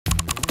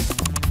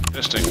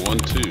Testing 1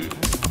 2.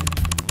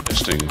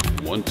 Testing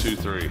 1 2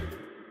 3.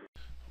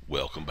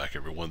 Welcome back,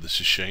 everyone. This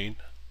is Shane.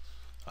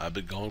 I've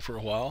been gone for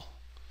a while,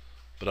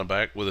 but I'm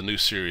back with a new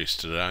series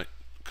tonight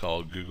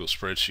called Google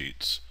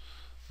Spreadsheets.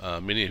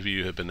 Many of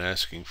you have been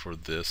asking for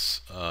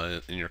this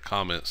in your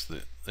comments.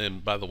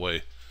 And by the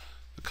way,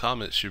 the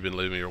comments you've been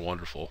leaving are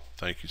wonderful.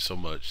 Thank you so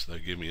much. They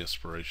give me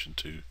inspiration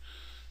to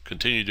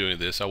continue doing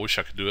this. I wish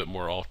I could do it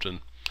more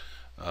often.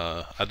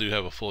 I do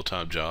have a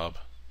full-time job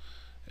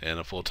and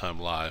a full-time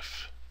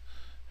life,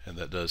 and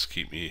that does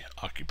keep me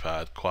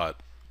occupied quite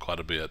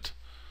a bit.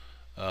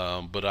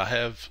 But I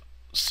have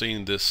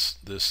seen this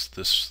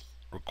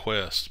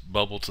request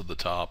bubble to the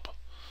top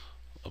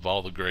of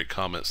all the great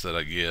comments that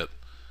I get,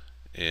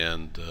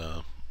 and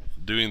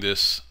doing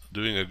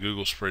a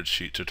Google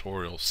Spreadsheet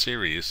tutorial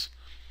series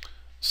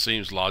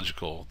seems the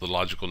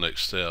logical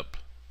next step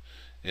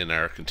in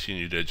our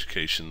continued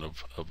education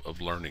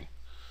of learning.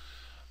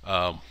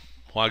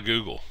 Why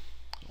Google?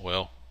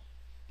 Well,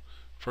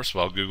 first of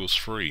all, Google's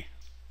free.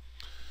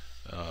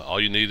 All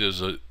you need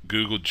is a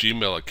Google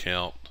Gmail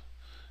account,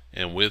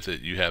 and with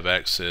it you have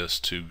access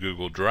to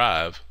Google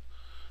Drive,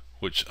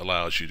 which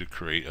allows you to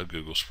create a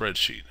Google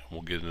spreadsheet.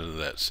 We'll get into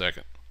that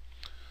second.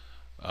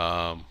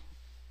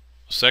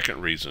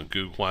 Second reason,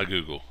 why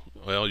Google?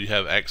 Well, you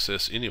have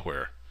access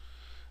anywhere.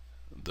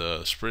 The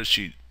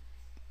spreadsheet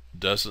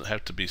doesn't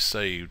have to be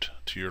saved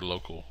to your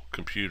local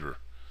computer.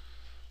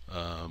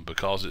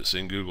 Because it's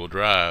in Google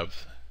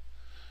Drive,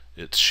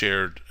 it's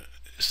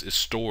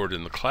stored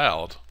in the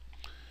cloud,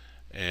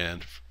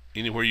 and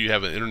anywhere you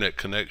have an internet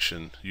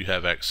connection, you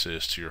have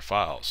access to your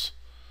files.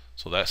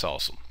 So that's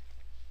awesome.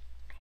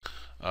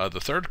 The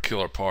third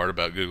killer part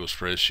about Google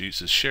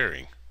Spreadsheets is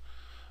sharing.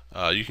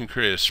 You can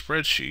create a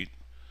spreadsheet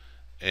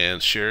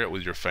and share it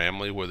with your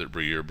family, whether it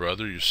be your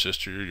brother, your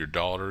sister, your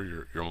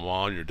daughter, your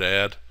mom, your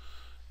dad,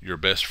 your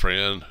best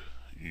friend,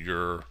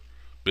 your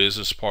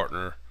business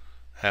partner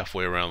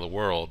halfway around the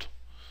world.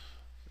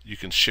 You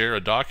can share a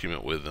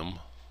document with them,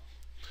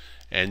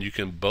 and you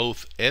can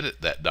both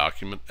edit that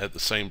document at the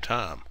same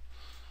time,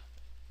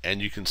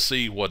 and you can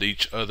see what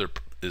each other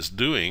is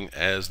doing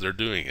as they're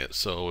doing it.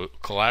 So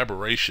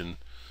collaboration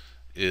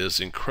is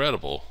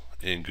incredible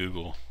in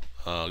Google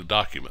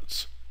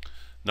documents.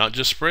 Not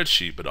just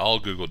spreadsheet, but all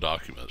Google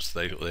documents.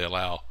 They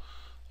allow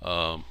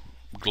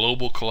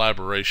global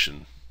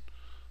collaboration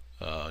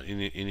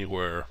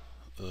anywhere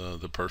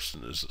the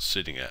person is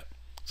sitting at,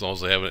 as long as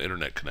they have an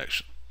internet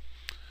connection.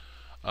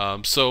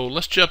 So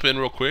let's jump in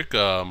real quick.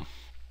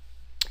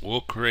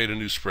 We'll create a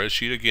new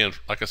spreadsheet. Again,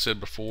 like I said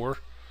before,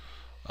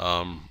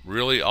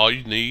 really all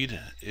you need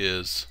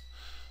is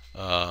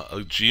a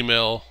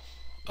Gmail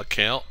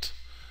account,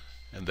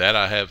 and that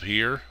I have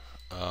here.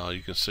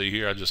 You can see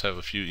here I just have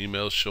a few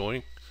emails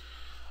showing.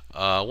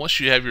 Once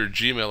you have your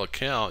Gmail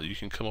account, you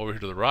can come over here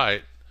to the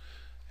right,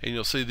 and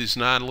you'll see these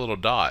 9 little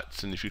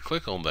dots, and if you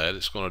click on that,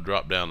 it's going to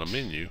drop down a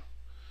menu,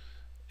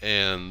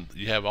 and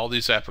you have all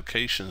these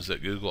applications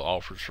that Google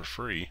offers for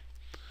free.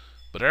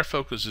 But our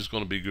focus is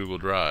going to be Google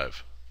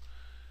Drive,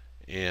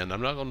 and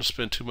I'm not going to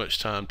spend too much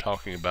time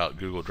talking about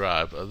Google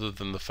Drive, other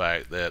than the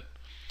fact that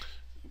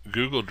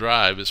Google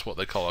Drive is what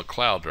they call a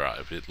cloud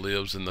drive. It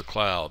lives in the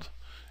cloud.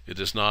 It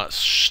is not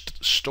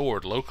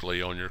stored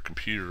locally on your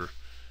computer,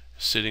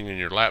 sitting in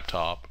your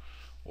laptop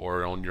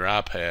or on your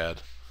iPad.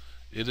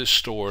 It is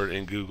stored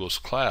in Google's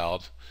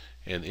cloud,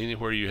 and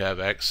anywhere you have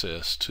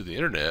access to the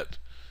internet,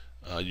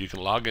 you can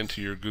log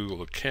into your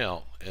Google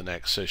account and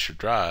access your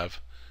drive,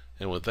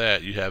 and with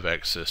that you have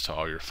access to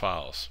all your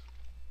files.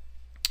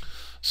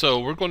 So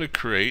we're going to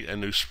create a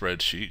new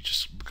spreadsheet.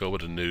 Just go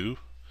to New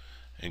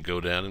and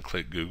go down and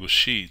click Google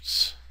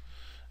Sheets,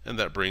 and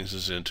that brings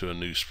us into a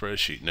new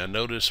spreadsheet. Now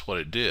notice what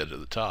it did at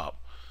the top.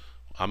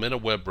 I'm in a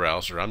web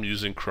browser. I'm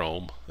using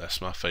Chrome. That's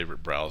my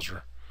favorite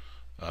browser.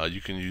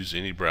 You can use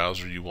any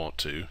browser you want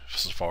to.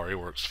 Safari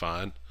works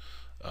fine.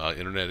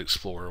 Internet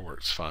Explorer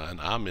works fine.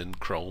 I'm in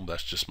Chrome.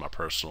 That's just my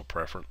personal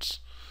preference.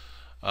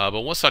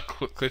 But once I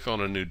click on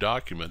a new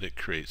document, it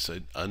creates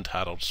an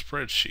untitled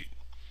spreadsheet.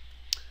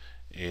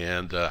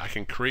 And I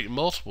can create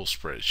multiple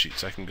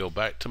spreadsheets. I can go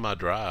back to my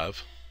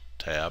Drive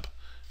tab,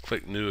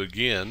 click New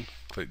again,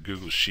 click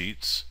Google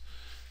Sheets,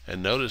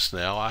 and notice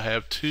now I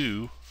have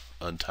 2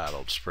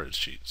 untitled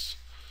spreadsheets.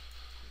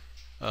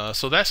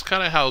 So that's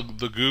kind of how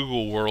the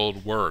Google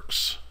world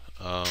works.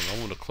 I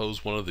want to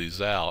close one of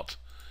these out,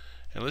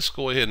 and let's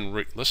go ahead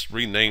and let's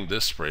rename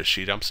this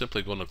spreadsheet. I'm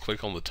simply going to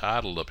click on the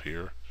title up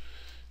here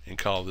and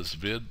call this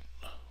vid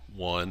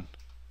 1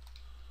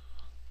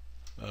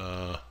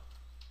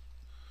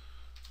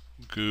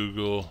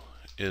 Google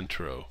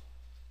Intro,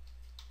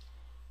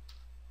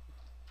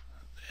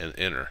 and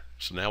enter.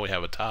 So now we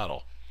have a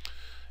title.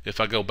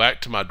 If I go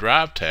back to my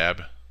Drive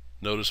tab,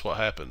 notice what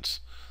happens.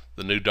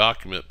 The new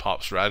document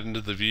pops right into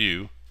the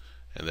view,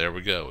 and there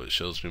we go. It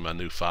shows me my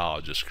new file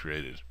I just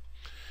created.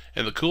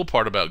 And the cool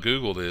part about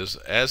Google is,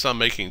 as I'm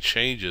making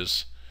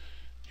changes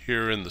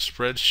here in the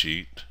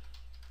spreadsheet,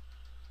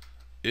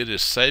 it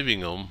is saving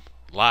them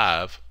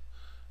live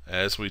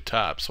as we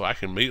type. So I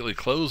can immediately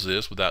close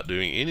this without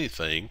doing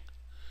anything,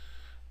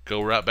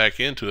 go right back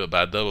into it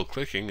by double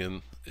clicking,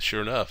 and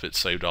sure enough, it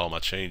saved all my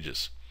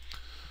changes.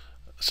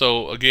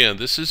 So again,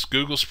 this is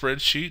Google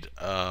Spreadsheet.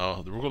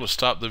 We're going to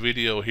stop the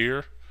video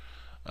here.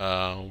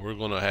 We're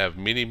going to have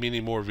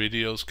many more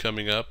videos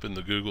coming up in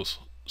the Google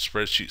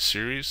Spreadsheet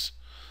series.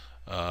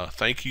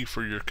 Thank you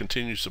for your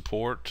continued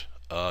support.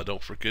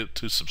 Don't forget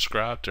to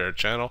subscribe to our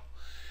channel,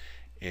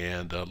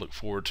 and look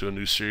forward to a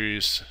new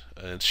series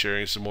and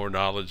sharing some more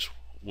knowledge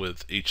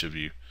with each of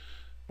you.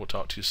 We'll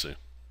talk to you soon.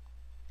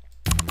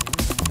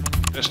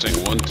 Testing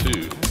 1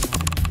 2.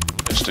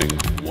 Testing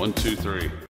 1 2 3.